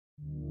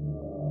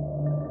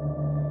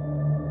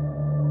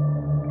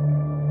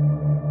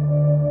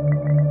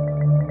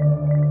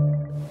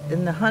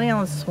Honey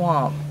Island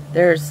Swamp,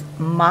 there's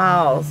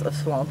miles of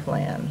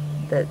swampland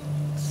that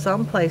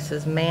some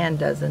places man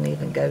doesn't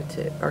even go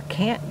to or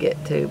can't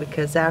get to,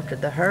 because after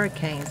the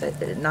hurricanes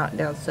it knocked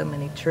down so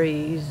many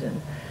trees and,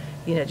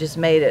 you know, just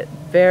made it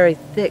very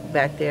thick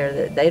back there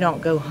that they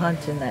don't go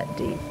hunting that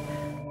deep.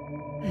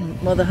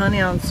 Well, the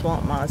Honey Island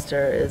Swamp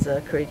Monster is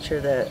a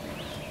creature that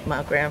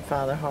my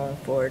grandfather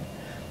Holyfield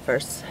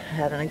first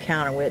had an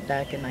encounter with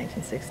back in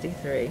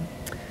 1963.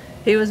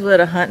 He was with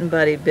a hunting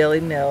buddy,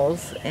 Billy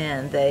Mills,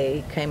 and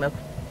they came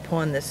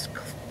upon this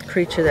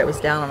creature that was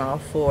down on all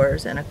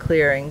fours in a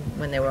clearing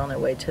when they were on their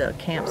way to a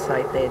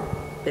campsite they'd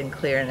been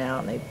clearing out,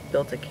 and they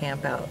built a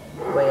camp out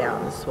way out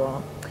in the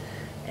swamp.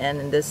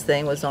 And this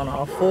thing was on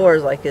all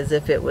fours, like as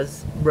if it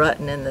was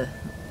rutting in the,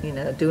 you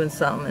know, doing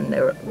something,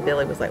 and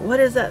Billy was like, "What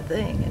is that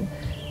thing?" And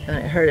when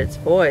it heard its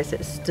voice,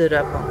 it stood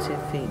up on 2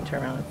 feet and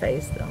turned around and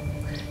faced them.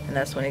 And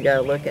that's when he got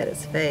a look at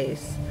its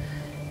face.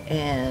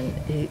 And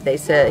he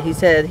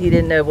said he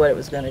didn't know what it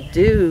was going to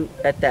do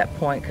at that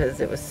point, because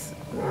it was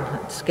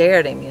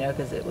scared him, you know,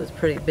 because it was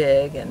pretty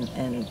big,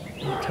 and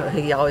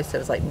he always said it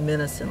was like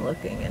menacing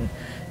looking. And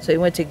so he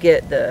went to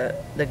get the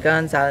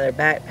guns out of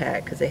their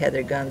backpack, because they had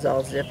their guns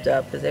all zipped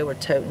up because they were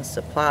toting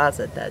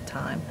supplies at that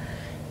time.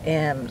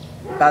 And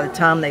by the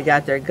time they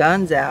got their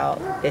guns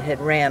out, it had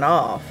ran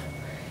off.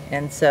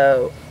 And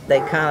so they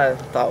kind of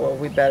thought, well,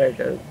 we better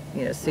go,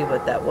 you know, see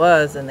what that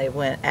was, and they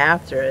went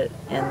after it,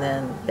 and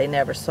then they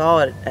never saw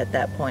it at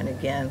that point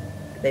again.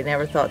 They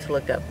never thought to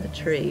look up in the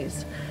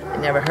trees. They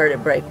never heard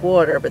it break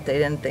water, but they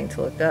didn't think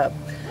to look up.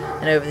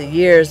 And over the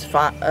years,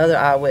 other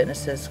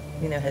eyewitnesses,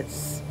 you know, had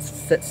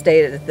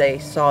stated that they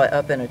saw it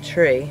up in a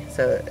tree,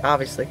 so it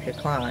obviously could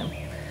climb.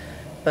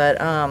 But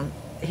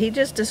he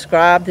just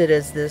described it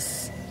as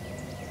this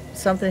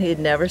something he'd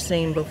never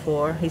seen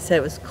before. He said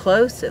it was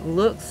close. It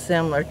looked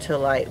similar to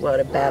like what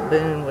a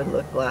baboon would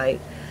look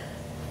like.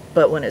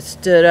 But when it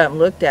stood up and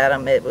looked at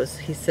him,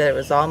 he said it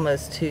was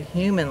almost too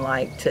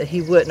human-like. He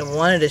wouldn't have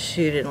wanted to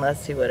shoot it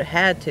unless he would have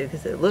had to,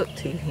 because it looked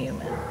too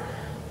human.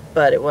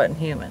 But it wasn't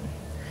human.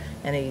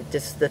 And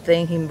the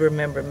thing he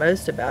remembered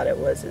most about it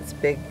was its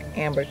big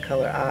amber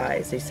color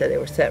eyes. He said they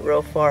were set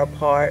real far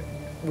apart,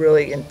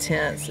 really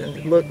intense,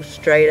 and looked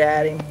straight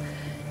at him.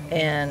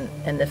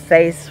 And the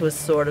face was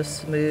sort of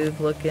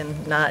smooth looking.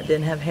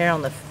 Didn't have hair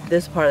on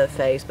this part of the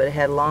face, but it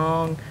had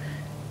long,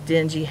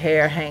 dingy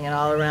hair hanging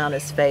all around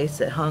his face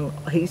that hung,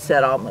 he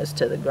said, almost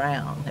to the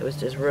ground. It was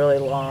just really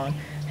long,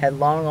 had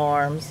long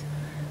arms,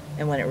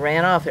 and when it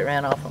ran off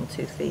on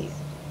 2 feet.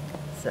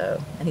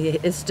 So, and he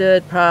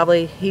stood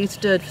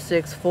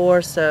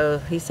 6'4", so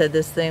he said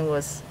this thing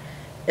was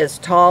as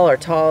tall or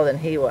taller than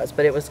he was,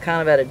 but it was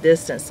kind of at a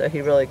distance, so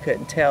he really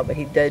couldn't tell, but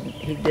he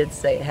did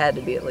say it had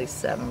to be at least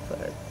 7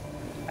 foot.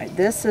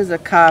 This is a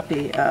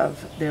copy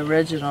of the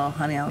original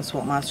Honey Island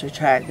Swamp Monster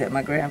track that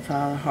my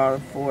grandfather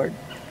Holyfield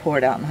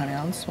poured out in Honey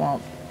Island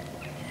Swamp.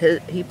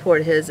 He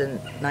poured his in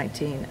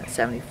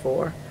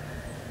 1974,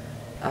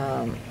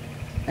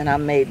 and I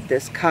made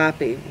this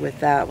copy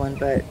with that one.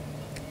 But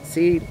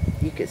see,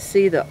 you could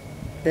see the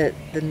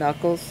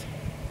knuckles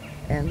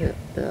and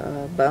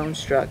the bone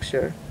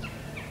structure,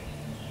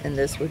 and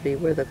this would be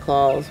where the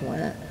claws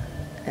went,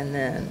 and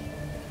then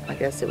I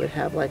guess it would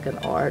have like an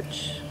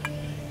arch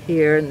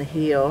here in the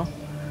heel,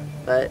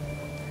 but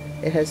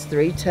it has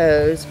 3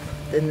 toes,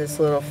 then this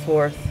little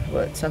fourth,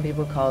 what some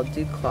people call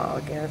dew claw,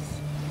 I guess.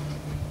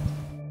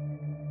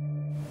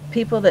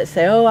 People that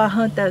say, "Oh, I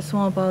hunt that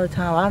swamp all the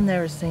time, I've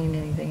never seen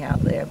anything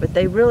out there," but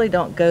they really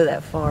don't go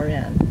that far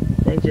in.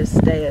 They just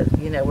stay,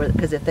 you know,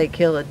 because if they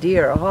kill a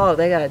deer or a hog,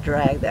 they got to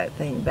drag that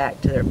thing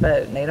back to their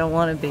boat, and they don't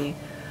want to be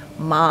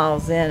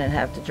miles in and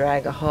have to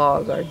drag a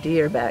hog or a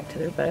deer back to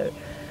their boat.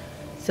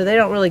 So they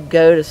don't really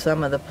go to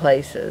some of the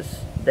places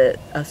that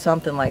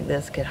something like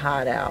this could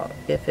hide out.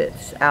 If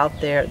it's out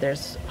there,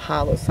 there's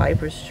hollow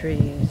cypress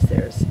trees,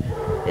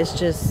 it's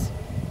just,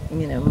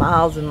 you know,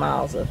 miles and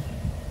miles of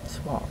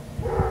swamp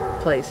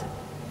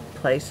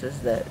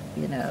places that,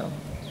 you know,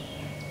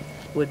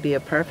 would be a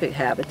perfect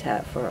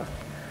habitat for a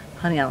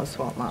Honey Island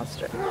Swamp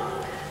Monster.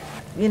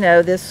 You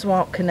know, this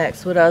swamp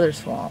connects with other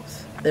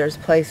swamps. There's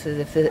places,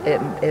 if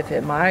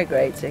it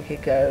migrates, it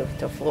could go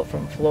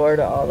from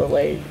Florida all the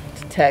way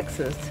to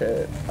Texas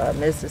to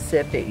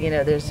Mississippi. You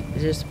know, there's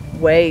just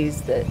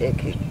ways that it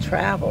could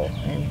travel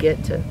and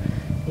get to,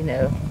 you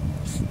know,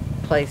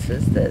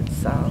 places that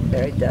sound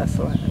very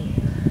desolate.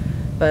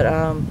 But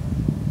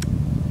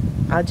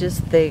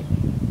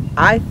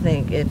I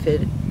think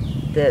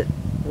that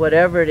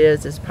whatever it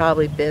is, it's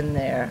probably been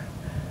there.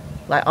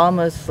 Like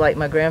almost like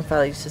my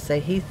grandfather used to say,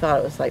 he thought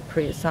it was like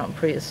something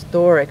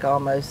prehistoric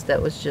almost,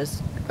 that was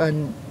just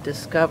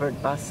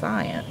undiscovered by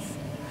science.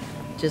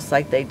 Just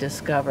like they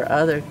discover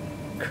other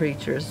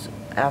creatures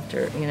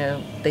after, you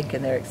know,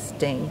 thinking they're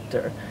extinct,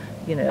 or,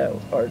 you know,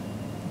 or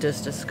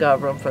just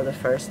discover them for the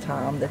first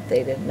time that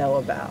they didn't know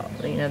about.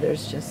 You know,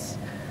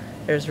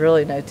 there's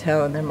really no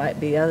telling. There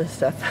might be other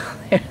stuff out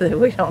there that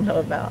we don't know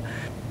about.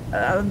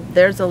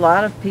 There's a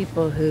lot of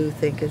people who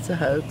think it's a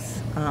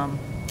hoax.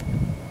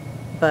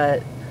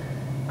 But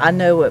I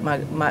know what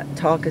my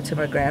talking to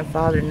my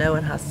grandfather,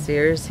 knowing how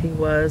serious he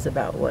was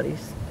about what he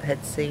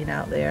had seen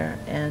out there,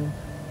 and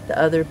the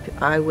other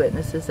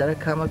eyewitnesses that I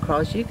come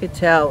across, you could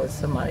tell when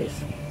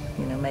somebody's,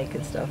 you know,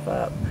 making stuff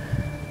up.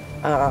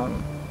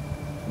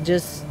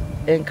 Just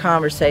in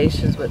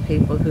conversations with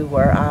people who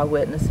were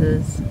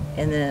eyewitnesses,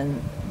 and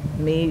then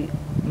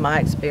my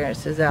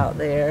experiences out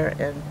there,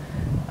 and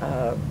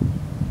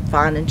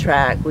finding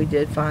we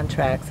did find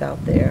tracks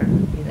out there.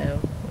 You know,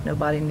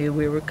 nobody knew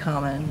we were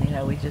coming. You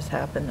know, we just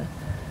happened to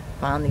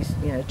find these,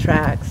 you know,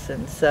 tracks,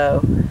 and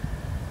so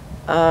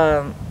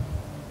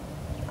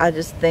I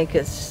just think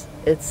it's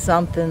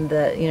something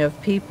that, you know,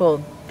 if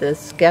people, the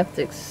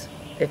skeptics,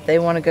 if they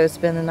want to go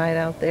spend the night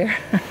out there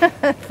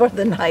for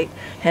the night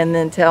and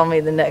then tell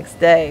me the next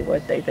day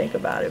what they think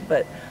about it.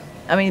 But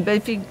I mean,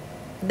 but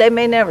they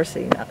may never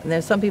see nothing.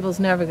 There's some people's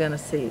never going to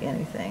see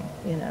anything,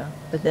 you know.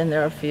 But then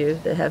there are a few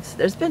that have.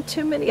 There's been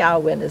too many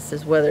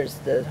eyewitnesses, whether it's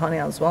the Honey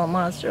Island Swamp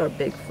Monster or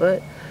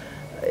Bigfoot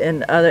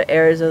in other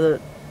areas of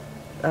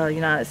the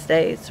United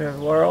States or the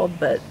world.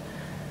 But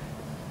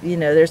you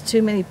know, there's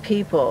too many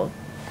people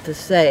to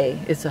say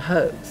it's a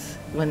hoax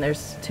when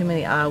there's too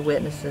many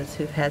eyewitnesses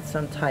who've had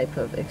some type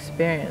of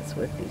experience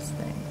with these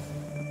things.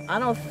 I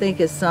don't think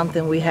it's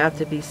something we have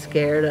to be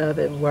scared of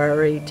and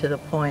worried to the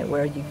point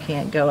where you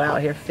can't go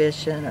out here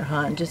fishing or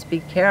hunting. Just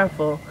be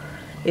careful.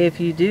 If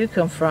you do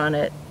confront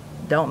it,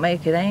 don't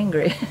make it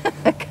angry.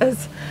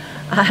 Because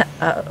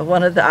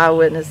one of the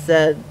eyewitnesses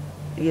said,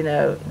 you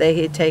know,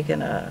 they had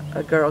taken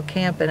a girl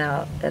camping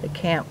out at a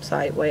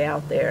campsite way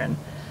out there, and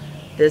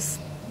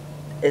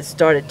it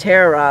started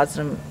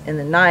terrorizing them in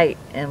the night,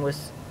 and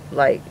was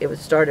like, it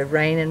started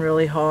raining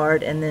really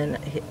hard, and then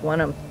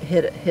one of them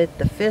hit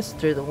the fist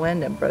through the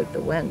window and broke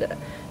the window.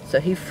 So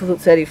he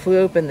said he flew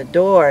open the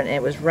door, and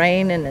it was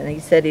raining, and he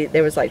said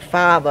there was like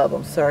 5 of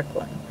them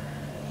circling,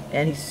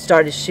 and he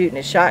started shooting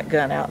his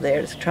shotgun out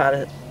there to try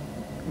to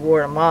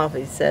ward them off.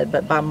 He said,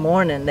 but by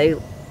morning,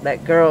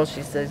 that girl,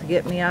 she says,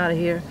 get me out of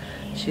here.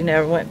 She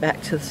never went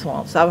back to the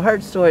swamp. So I've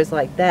heard stories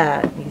like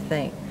that, you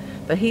think,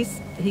 but he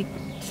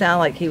sounded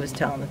like he was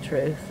telling the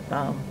truth.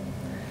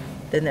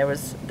 Then there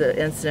was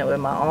the incident with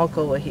my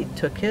uncle where he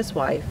took his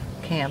wife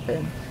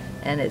camping,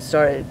 and it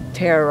started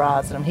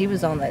terrorizing him. He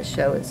was on that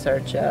show In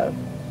Search Of,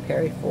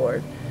 Perry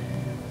Ford.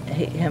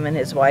 Him and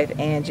his wife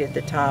Angie at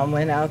the time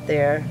went out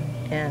there,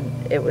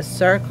 and it was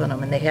circling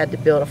them, and they had to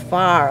build a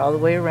fire all the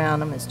way around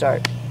them and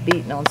start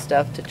beating on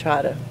stuff to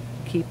try to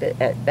keep it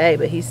at bay.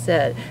 But he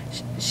said,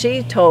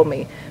 she told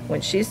me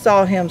when she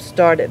saw him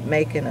started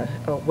making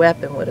a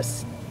weapon with a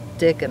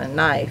stick and a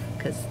knife,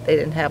 because they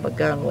didn't have a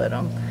gun with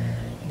them,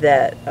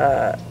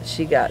 that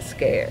she got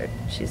scared.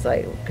 She's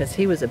like, because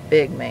he was a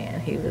big man,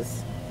 he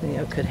was, you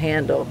know, could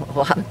handle a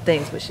lot of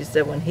things, but she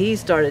said when he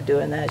started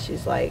doing that,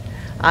 she's like,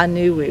 I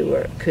knew we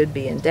could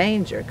be in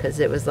danger, because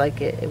it was like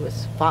it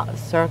was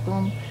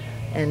circling,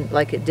 and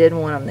like it didn't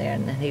want him there.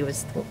 And then he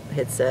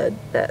had said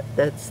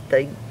that's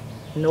the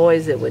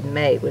noise it would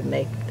make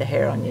the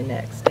hair on your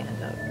neck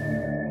stand up.